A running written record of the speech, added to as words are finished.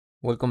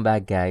Welcome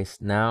back, guys.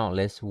 Now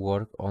let's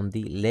work on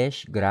the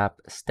ledge grab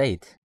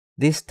state.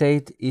 This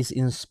state is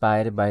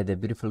inspired by the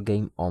beautiful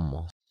game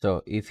Almost.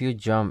 So if you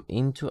jump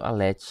into a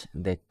ledge,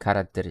 the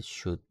character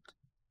should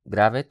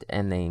grab it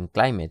and then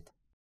climb it.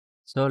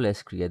 So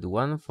let's create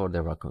one for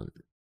the raccoon.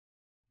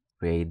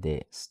 Create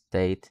the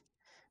state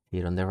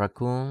here on the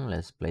raccoon.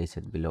 Let's place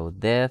it below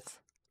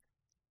death.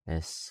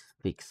 Let's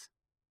fix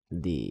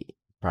the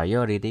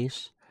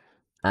priorities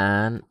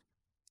and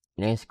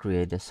let's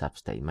create a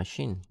substate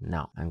machine.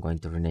 Now I'm going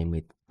to rename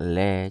it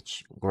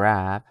ledge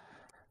grab.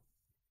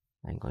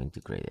 I'm going to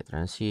create a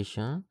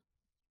transition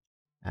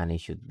and it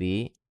should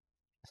be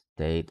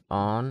state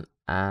on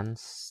and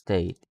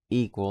state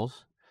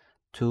equals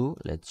to,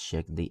 let's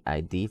check the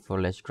ID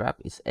for ledge grab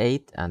is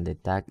 8 and the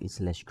tag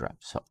is ledge grab.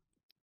 So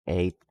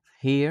 8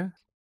 here,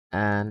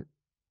 and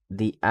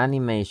the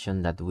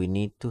animation that we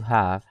need to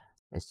have,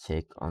 let's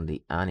check on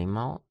the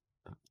animal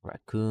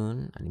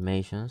raccoon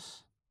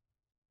animations,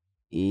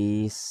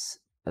 is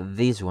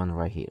this one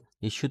right here.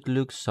 It should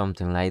look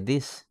something like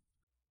this.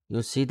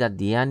 You'll see that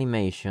the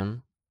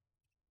animation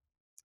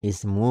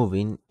is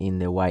moving in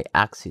the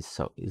y-axis,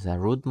 so it's a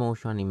root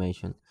motion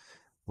animation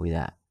with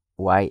a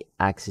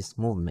y-axis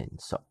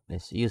movement. So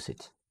let's use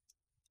it.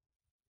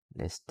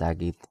 Let's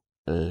tag it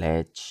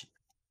ledge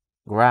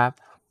grab,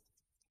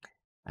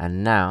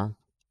 and now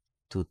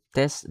to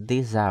test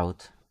this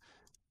out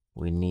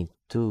we need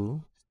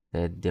to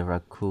set the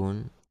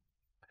raccoon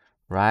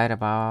right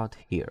about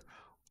here.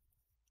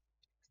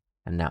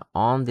 And now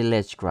on the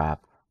ledge grab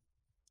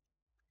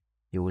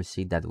you will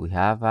see that we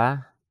have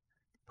a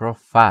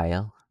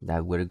profile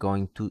that we're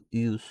going to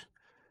use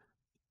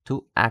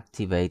to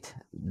activate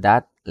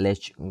that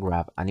ledge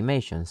grab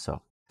animation.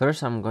 So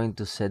first I'm going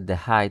to set the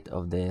height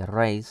of the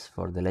raise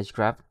for the ledge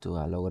grab to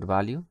a lower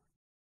value,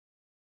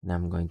 and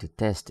I'm going to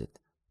test it.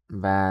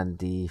 But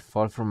the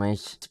fall from edge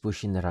is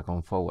pushing the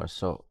raccoon forward,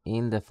 so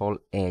in the fall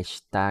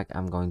edge tag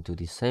I'm going to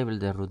disable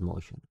the root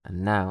motion.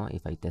 And now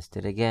if I test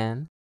it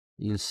again,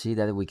 you'll see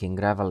that we can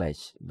grab a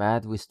ledge,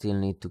 but we still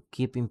need to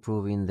keep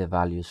improving the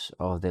values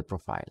of the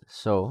profile.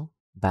 So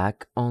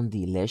back on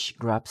the ledge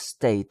grab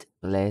state,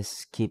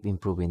 let's keep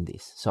improving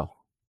this. So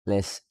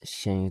let's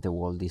change the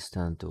wall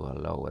distance to a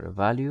lower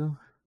value.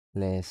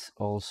 Let's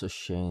also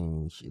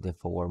change the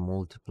forward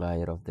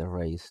multiplier of the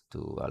raise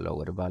to a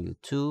lower value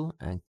too.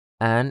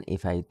 And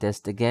if I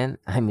test again,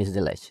 I miss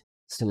the ledge.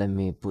 So let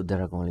me put the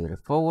raccoon a little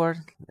forward.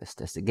 Let's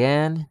test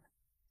again.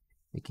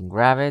 We can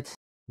grab it.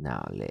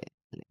 Now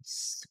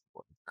let's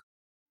work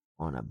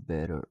on a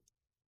better.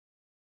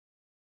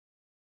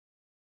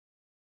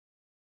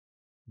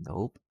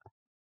 Nope.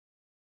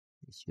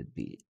 It should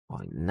be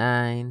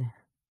 0.9.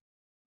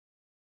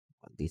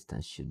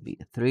 Distance should be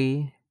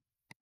 3.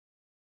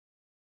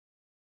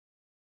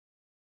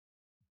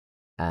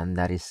 And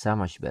that is so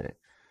much better.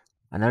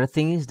 Another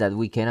thing is that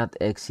we cannot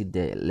exit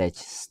the ledge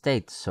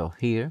state. So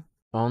here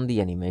on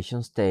the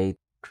animation state,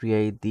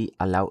 create the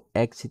allow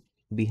exit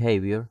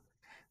behavior,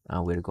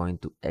 and we're going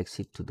to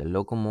exit to the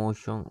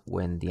locomotion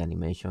when the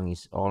animation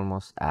is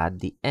almost at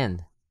the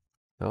end.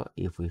 So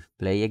if we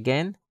play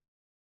again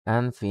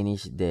and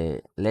finish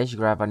the ledge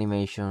grab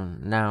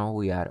animation, now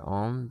we are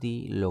on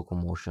the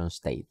locomotion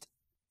state.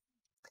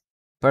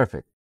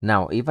 Perfect.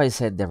 Now if I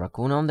set the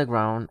raccoon on the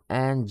ground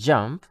and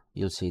jump,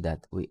 you'll see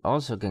that we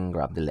also can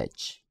grab the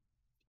ledge.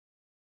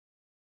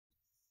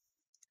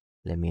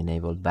 Let me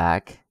enable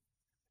back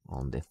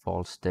on the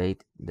fall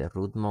state the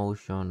root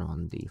motion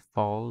on the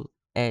fall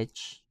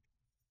edge.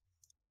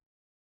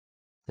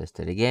 Test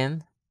it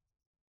again.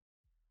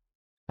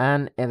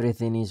 And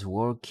everything is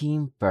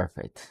working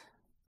perfect.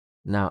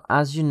 Now,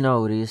 as you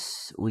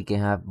notice, we can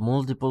have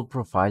multiple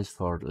profiles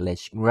for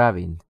ledge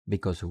grabbing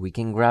because we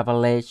can grab a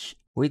ledge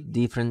with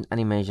different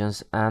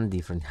animations and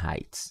different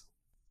heights.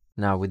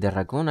 Now, with the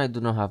raccoon, I do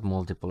not have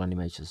multiple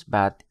animations,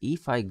 but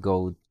if I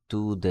go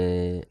to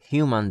the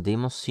human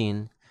demo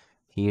scene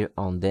here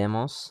on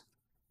demos,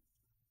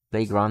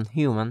 playground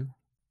human,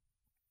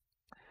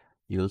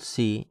 you'll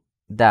see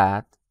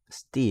that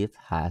Steve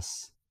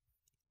has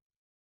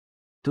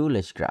 2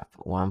 ledge grab,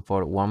 one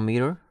for 1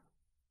 meter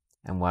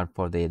and one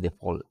for the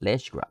default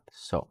ledge grab.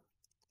 So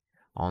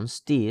on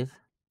Steve,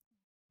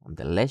 on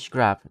the ledge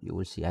grab, you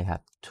will see I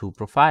have 2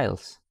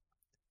 profiles,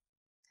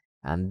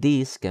 and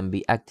this can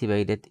be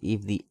activated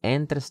if the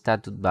enter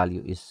status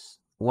value is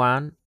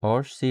 1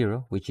 or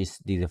 0, which is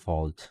the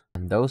default,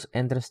 and those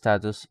enter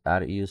status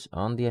are used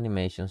on the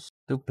animations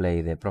to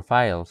play the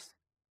profiles.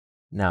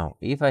 Now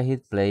if I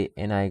hit play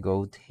and I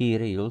go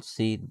here, you'll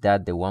see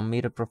that the 1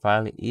 meter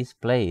profile is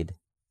played,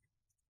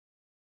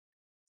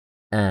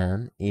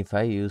 and if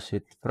I use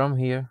it from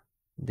here,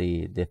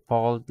 the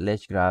default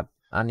ledge grab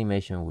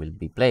animation will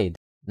be played.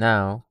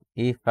 Now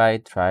if I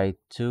try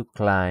to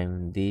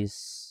climb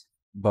this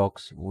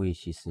box,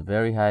 which is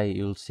very high,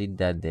 you'll see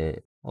that the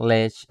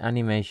ledge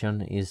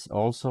animation is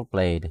also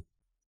played.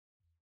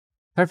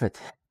 Perfect.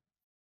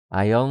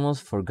 I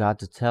almost forgot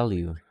to tell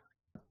you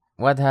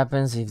what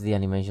happens if the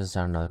animations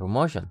are not root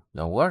motion.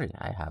 Don't worry,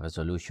 I have a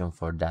solution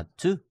for that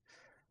too.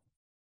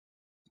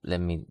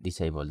 Let me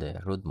disable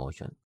the root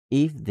motion.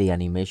 If the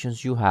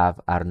animations you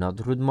have are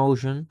not root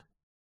motion,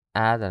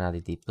 add an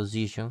additive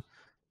position,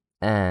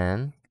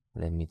 and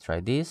let me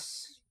try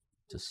this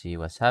to see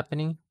what's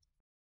happening.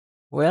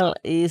 Well,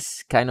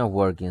 it's kind of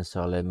working,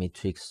 so let me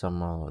tweak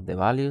some of the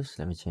values.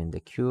 Let me change the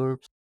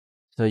curves.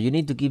 So you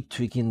need to keep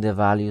tweaking the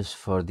values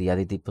for the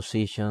additive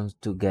positions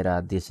to get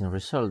a decent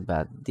result,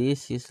 but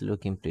this is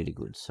looking pretty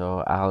good,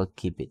 so I'll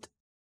keep it.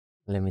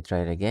 Let me try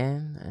it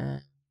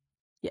again.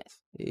 Yes,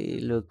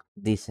 it look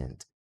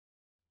decent.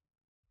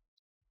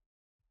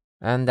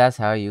 And that's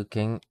how you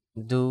can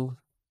do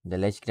the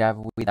ledge grab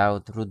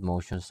without root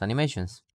motions animations.